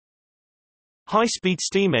High-speed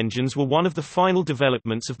steam engines were one of the final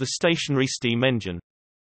developments of the stationary steam engine.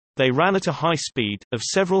 They ran at a high speed, of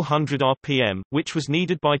several hundred rpm, which was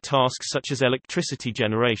needed by tasks such as electricity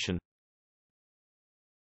generation.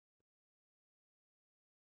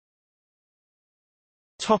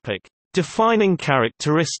 Topic: Defining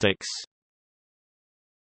characteristics.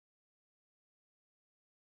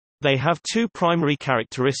 They have two primary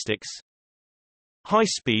characteristics. High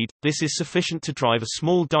speed, this is sufficient to drive a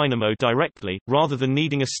small dynamo directly, rather than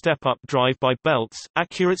needing a step-up drive by belts.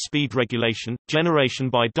 Accurate speed regulation, generation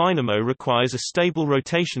by dynamo requires a stable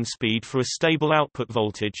rotation speed for a stable output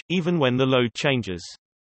voltage, even when the load changes.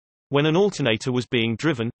 When an alternator was being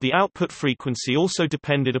driven, the output frequency also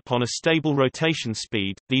depended upon a stable rotation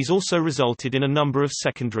speed. These also resulted in a number of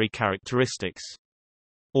secondary characteristics.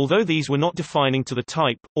 Although these were not defining to the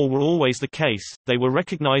type, or were always the case, they were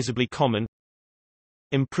recognizably common.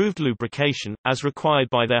 Improved lubrication, as required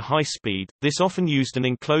by their high speed, this often used an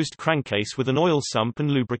enclosed crankcase with an oil sump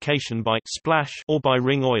and lubrication by splash or by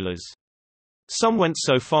ring oilers. Some went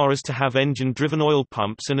so far as to have engine-driven oil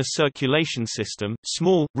pumps and a circulation system,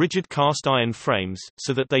 small, rigid cast-iron frames,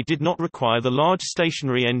 so that they did not require the large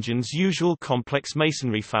stationary engine's usual complex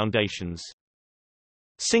masonry foundations.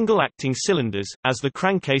 Single-acting cylinders, as the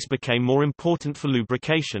crankcase became more important for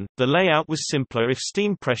lubrication, the layout was simpler if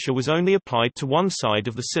steam pressure was only applied to one side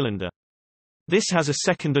of the cylinder. This has a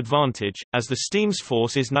second advantage, as the steam's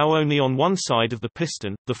force is now only on one side of the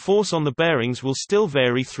piston. The force on the bearings will still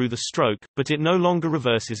vary through the stroke, but it no longer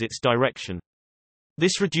reverses its direction.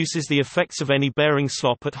 This reduces the effects of any bearing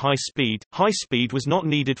slop at high speed. High speed was not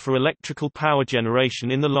needed for electrical power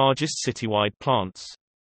generation in the largest citywide plants.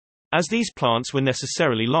 As these plants were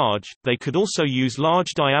necessarily large, they could also use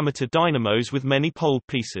large diameter dynamos with many pole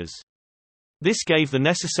pieces. This gave the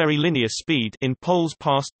necessary linear speed in poles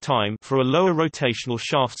past time for a lower rotational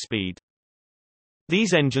shaft speed.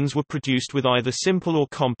 These engines were produced with either simple or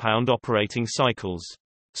compound operating cycles.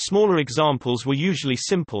 Smaller examples were usually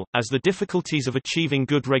simple, as the difficulties of achieving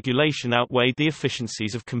good regulation outweighed the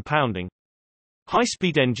efficiencies of compounding.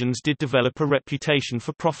 High-speed engines did develop a reputation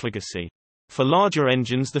for profligacy. For larger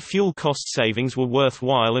engines, the fuel cost savings were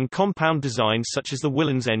worthwhile and compound designs such as the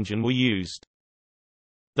Willans engine were used.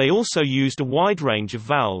 They also used a wide range of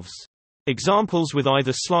valves. Examples with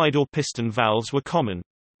either slide or piston valves were common.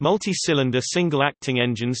 Multi-cylinder single-acting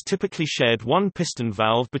engines typically shared one piston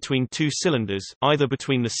valve between two cylinders, either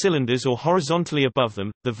between the cylinders or horizontally above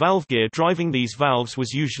them. The valve gear driving these valves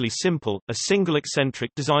was usually simple, a single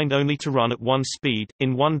eccentric designed only to run at one speed,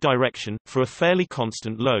 in one direction, for a fairly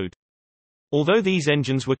constant load. Although these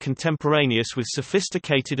engines were contemporaneous with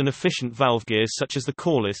sophisticated and efficient valve gears such as the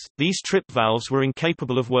Corliss, these trip valves were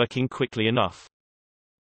incapable of working quickly enough.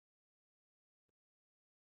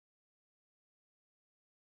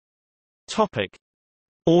 Topic: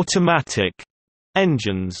 Automatic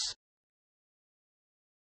engines.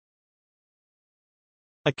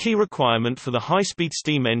 A key requirement for the high-speed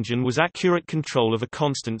steam engine was accurate control of a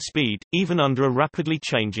constant speed, even under a rapidly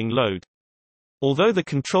changing load. Although the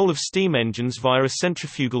control of steam engines via a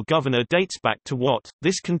centrifugal governor dates back to Watt,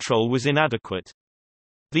 this control was inadequate.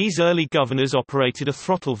 These early governors operated a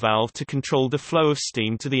throttle valve to control the flow of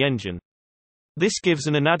steam to the engine. This gives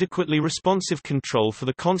an inadequately responsive control for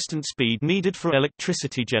the constant speed needed for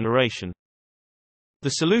electricity generation. The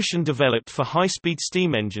solution developed for high-speed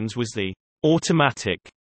steam engines was the automatic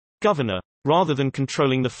governor. Rather than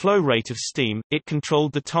controlling the flow rate of steam, it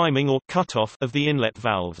controlled the timing or cutoff of the inlet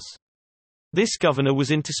valves. This governor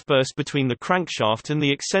was interspersed between the crankshaft and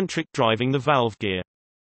the eccentric driving the valve gear.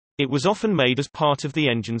 It was often made as part of the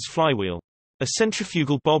engine's flywheel. A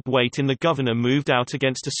centrifugal bob weight in the governor moved out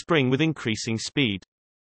against a spring with increasing speed.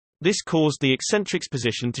 This caused the eccentric's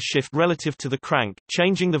position to shift relative to the crank,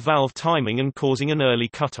 changing the valve timing and causing an early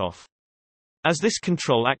cutoff. As this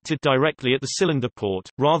control acted directly at the cylinder port,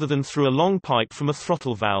 rather than through a long pipe from a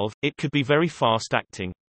throttle valve, it could be very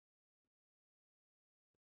fast-acting.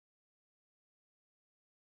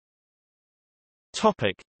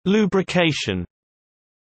 Topic: Lubrication.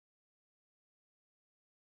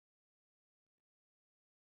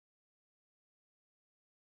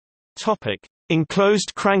 Topic: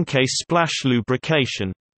 Enclosed crankcase splash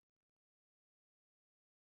lubrication.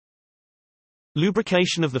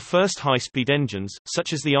 Lubrication of the first high-speed engines,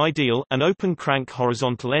 such as the Ideal, an open-crank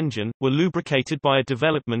horizontal engine, were lubricated by a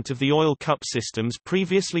development of the oil cup systems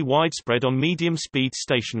previously widespread on medium-speed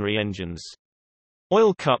stationary engines.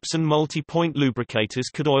 Oil cups and multi-point lubricators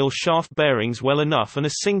could oil shaft bearings well enough, and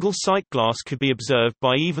a single sight glass could be observed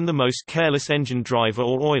by even the most careless engine driver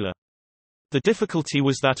or oiler. The difficulty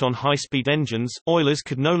was that on high-speed engines, oilers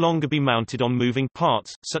could no longer be mounted on moving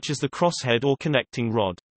parts, such as the crosshead or connecting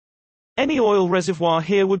rod. Any oil reservoir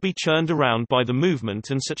here would be churned around by the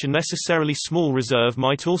movement, and such a necessarily small reserve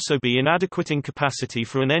might also be inadequate in capacity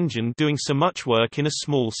for an engine doing so much work in a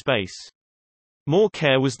small space. More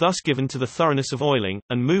care was thus given to the thoroughness of oiling,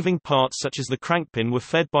 and moving parts such as the crankpin were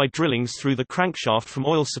fed by drillings through the crankshaft from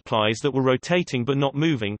oil supplies that were rotating but not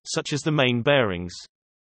moving, such as the main bearings.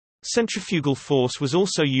 Centrifugal force was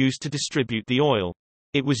also used to distribute the oil.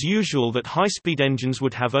 It was usual that high-speed engines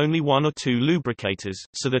would have only one or two lubricators,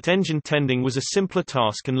 so that engine tending was a simpler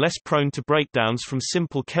task and less prone to breakdowns from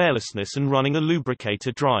simple carelessness and running a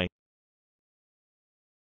lubricator dry.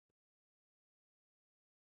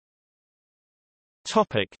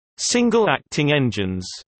 Topic: Single-acting engines.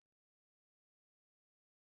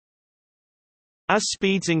 As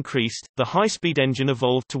speeds increased, the high-speed engine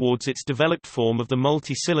evolved towards its developed form of the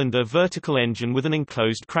multi-cylinder vertical engine with an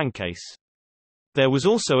enclosed crankcase. There was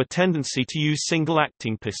also a tendency to use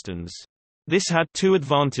single-acting pistons. This had two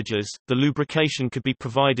advantages: the lubrication could be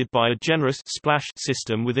provided by a generous splash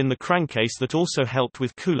system within the crankcase that also helped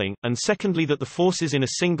with cooling, and secondly that the forces in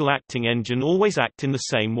a single-acting engine always act in the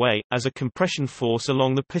same way, as a compression force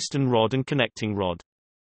along the piston rod and connecting rod.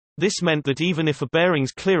 This meant that even if a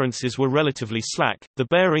bearing's clearances were relatively slack, the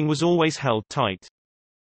bearing was always held tight.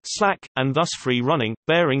 Slack, and thus free-running,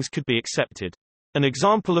 bearings could be accepted. An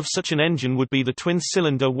example of such an engine would be the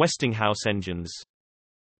twin-cylinder Westinghouse engines.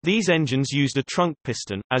 These engines used a trunk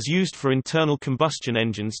piston, as used for internal combustion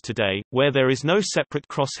engines today, where there is no separate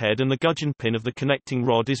crosshead and the gudgeon pin of the connecting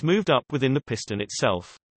rod is moved up within the piston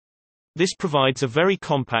itself. This provides a very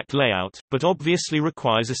compact layout, but obviously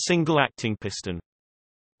requires a single-acting piston.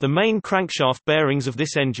 The main crankshaft bearings of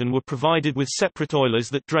this engine were provided with separate oilers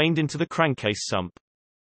that drained into the crankcase sump.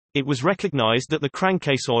 It was recognized that the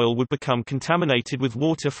crankcase oil would become contaminated with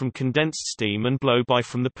water from condensed steam and blow-by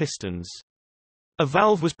from the pistons. A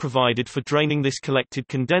valve was provided for draining this collected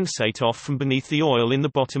condensate off from beneath the oil in the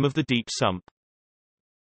bottom of the deep sump.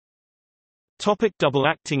 Topic: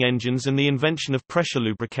 double-acting engines and the invention of pressure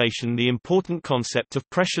lubrication. The important concept of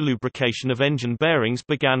pressure lubrication of engine bearings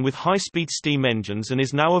began with high-speed steam engines and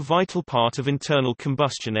is now a vital part of internal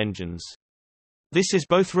combustion engines. This is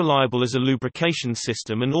both reliable as a lubrication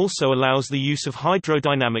system and also allows the use of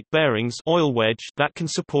hydrodynamic bearings, oil wedge, that can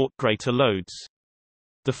support greater loads.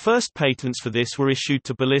 The first patents for this were issued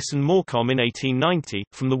to Billis and Morecambe in 1890,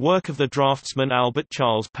 from the work of the draftsman Albert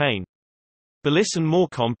Charles Payne. Billis and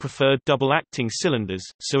Morecambe preferred double-acting cylinders,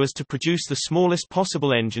 so as to produce the smallest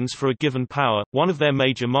possible engines for a given power. One of their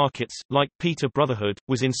major markets, like Peter Brotherhood,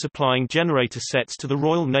 was in supplying generator sets to the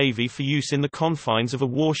Royal Navy for use in the confines of a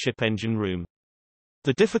warship engine room.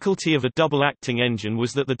 The difficulty of a double-acting engine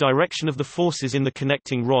was that the direction of the forces in the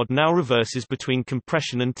connecting rod now reverses between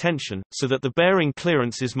compression and tension, so that the bearing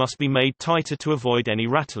clearances must be made tighter to avoid any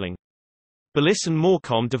rattling. Billis and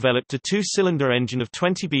Morecambe developed a two-cylinder engine of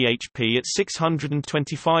 20 bhp at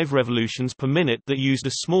 625 revolutions per minute that used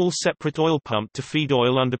a small separate oil pump to feed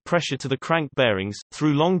oil under pressure to the crank bearings,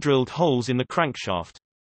 through long drilled holes in the crankshaft.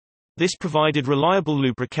 This provided reliable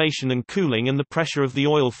lubrication and cooling, and the pressure of the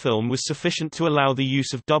oil film was sufficient to allow the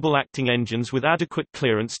use of double-acting engines with adequate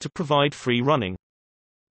clearance to provide free running.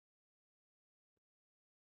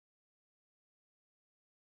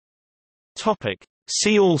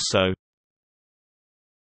 See also: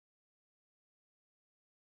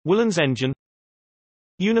 Woolens engine,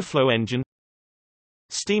 Uniflow engine,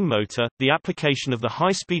 steam motor, the application of the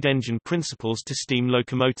high-speed engine principles to steam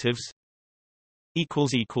locomotives.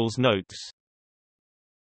 Notes